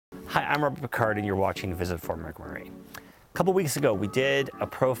Hi, I'm Robbie and you're watching Visit Fort McMurray. A couple weeks ago, we did a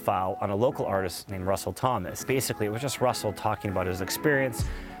profile on a local artist named Russell Thomas. Basically, it was just Russell talking about his experience,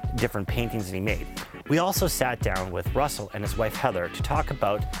 different paintings that he made. We also sat down with Russell and his wife Heather to talk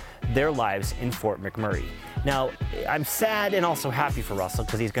about their lives in Fort McMurray. Now, I'm sad and also happy for Russell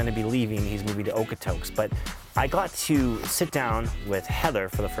because he's going to be leaving. He's moving to Okotoks, but I got to sit down with Heather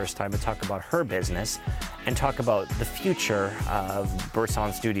for the first time and talk about her business and talk about the future of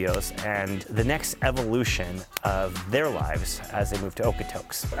Birdsong Studios and the next evolution of their lives as they move to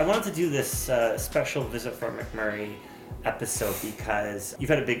Okotoks. I wanted to do this special Visit Fort McMurray episode because you've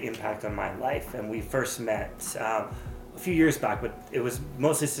had a big impact on my life, and we first met a few years back, but it was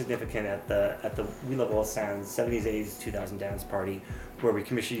mostly significant at the We Love Oil Sands 70s, 80s, 2000 dance party, where we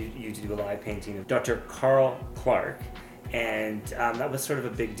commissioned you to do a live painting of Dr. Carl Clark. And that was sort of a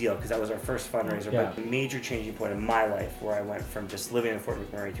big deal because that was our first fundraiser, but a major changing point in my life where I went from just living in Fort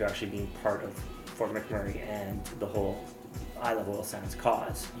McMurray to actually being part of Fort McMurray and the whole I Love Oil Sands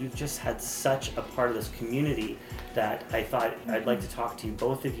cause. You've just had such a part of this community that I thought I'd like to talk to you,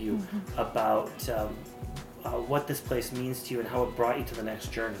 both of you, about what this place means to you and how it brought you to the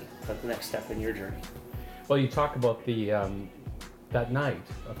next journey, the next step in your journey. Well, you talk about the that night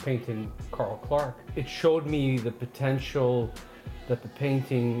of painting Carl Clark. It showed me the potential that the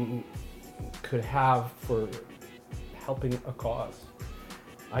painting could have for helping a cause.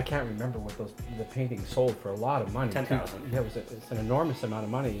 I can't remember what the painting sold for. A lot of money. 10,000. Yeah, it's an enormous amount of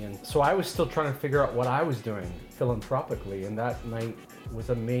money, and so I was still trying to figure out what I was doing philanthropically, and that night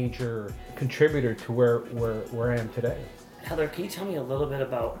was a major contributor to where I am today. Heather, can you tell me a little bit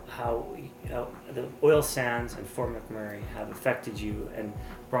about how the oil sands and Fort McMurray have affected you and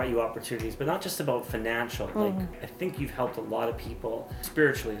brought you opportunities, but not just about financial. Like, I think you've helped a lot of people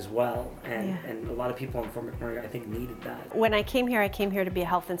spiritually as well, and a lot of people in Fort McMurray, I think, needed that. When I came here to be a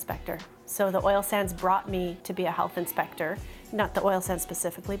health inspector. So the oil sands brought me to be a health inspector, not the oil sands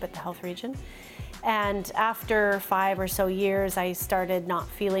specifically, but the health region. And after 5 or so years, I started not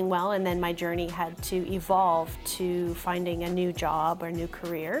feeling well, and then my journey had to evolve to finding a new job or a new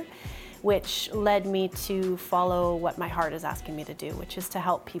career, which led me to follow what my heart is asking me to do, which is to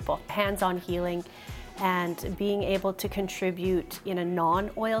help people. Hands-on healing and being able to contribute in a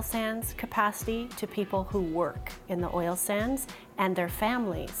non-oil sands capacity to people who work in the oil sands and their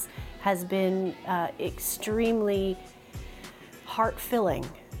families has been extremely heart-filling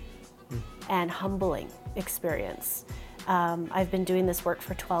and humbling experience. I've been doing this work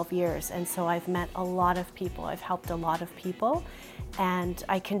for 12 years, and so I've met a lot of people, I've helped a lot of people, and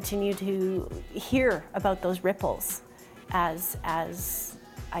I continue to hear about those ripples as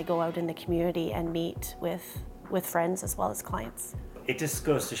I go out in the community and meet with friends as well as clients. It just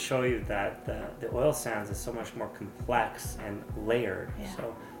goes to show you that the oil sands is so much more complex and layered. Yeah.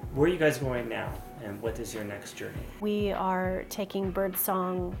 So where are you guys going now, and what is your next journey? We are taking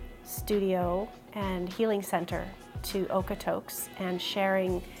Birdsong Studio and Healing Center to Okotoks and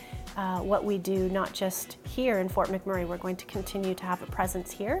sharing what we do, not just here in Fort McMurray. We're going to continue to have a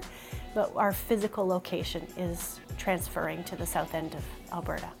presence here, but our physical location is transferring to the south end of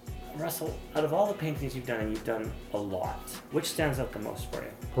Alberta. Russell, out of all the paintings you've done, and you've done a lot, which stands out the most for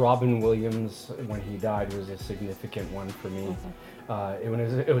you? Robin Williams, when he died, was a significant one for me.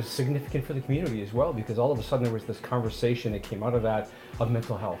 It was significant for the community as well, because all of a sudden there was this conversation that came out of that of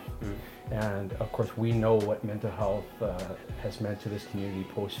mental health. And of course we know what mental health has meant to this community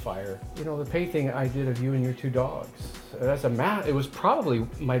post-fire. You know, the painting I did of you and your 2 dogs, it was probably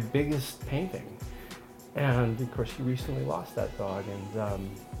my biggest painting. And of course you recently lost that dog,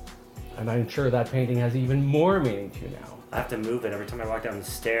 and I'm sure that painting has even more meaning to you now. I have to move it every time I walk down the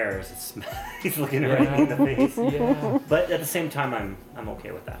stairs. He's looking right in the face. Yeah. But at the same time, I'm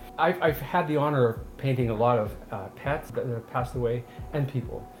okay with that. I've had the honor of painting a lot of pets that have passed away and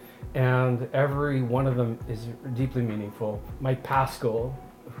people, and every one of them is deeply meaningful. Mike Pascal,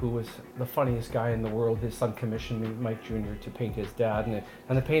 who was the funniest guy in the world, his son commissioned me, Mike Jr., to paint his dad,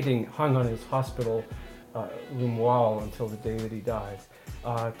 and the painting hung on his hospital room wall until the day that he died.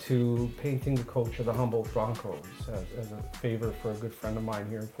 To painting the coach of the Humboldt Broncos as a favor for a good friend of mine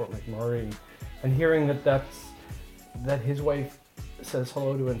here in Fort McMurray, and hearing that his wife says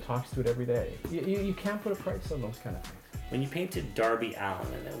hello to it and talks to it every day. You can't put a price on those kind of things. When you painted Darby Allen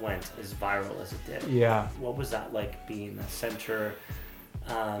and it went as viral as it did, what was that like, being the center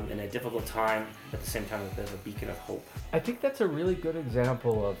in a difficult time, but at the same time a bit of a beacon of hope? I think that's a really good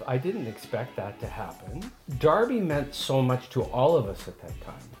example of, I didn't expect that to happen. Darby meant so much to all of us at that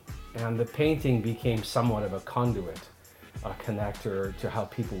time, and the painting became somewhat of a conduit, a connector to how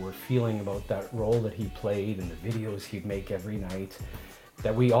people were feeling about that role that he played and the videos he'd make every night.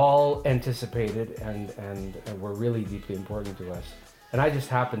 that we all anticipated and were really deeply important to us. And I just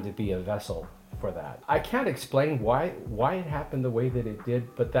happened to be a vessel for that. I can't explain why it happened the way that it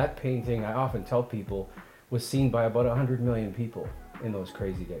did, but that painting, I often tell people, was seen by about 100 million people in those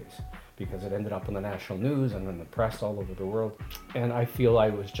crazy days, because it ended up in the national news and in the press all over the world. And I feel I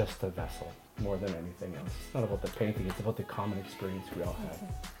was just a vessel more than anything else. It's not about the painting, it's about the common experience we all had.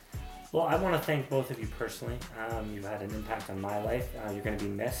 Well, I want to thank both of you personally. You've had an impact on my life. You're going to be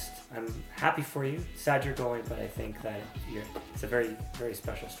missed. I'm happy for you. Sad you're going, but I think that it's a very, very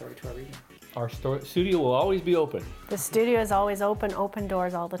special story to our region. Our studio will always be open. The studio is always open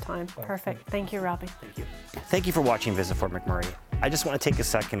doors all the time. Perfect. Thank you, Robbie. Thank you. Thank you for watching Visit Fort McMurray. I just want to take a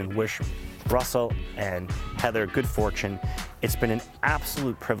second and wish Russell and Heather good fortune. It's been an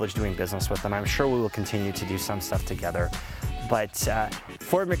absolute privilege doing business with them. I'm sure we will continue to do some stuff together. But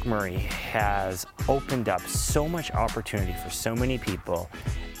Fort McMurray has opened up so much opportunity for so many people,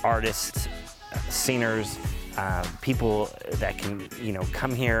 artists, singers, people that can,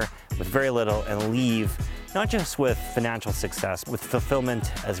 come here with very little and leave, not just with financial success, with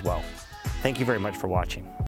fulfillment as well. Thank you very much for watching.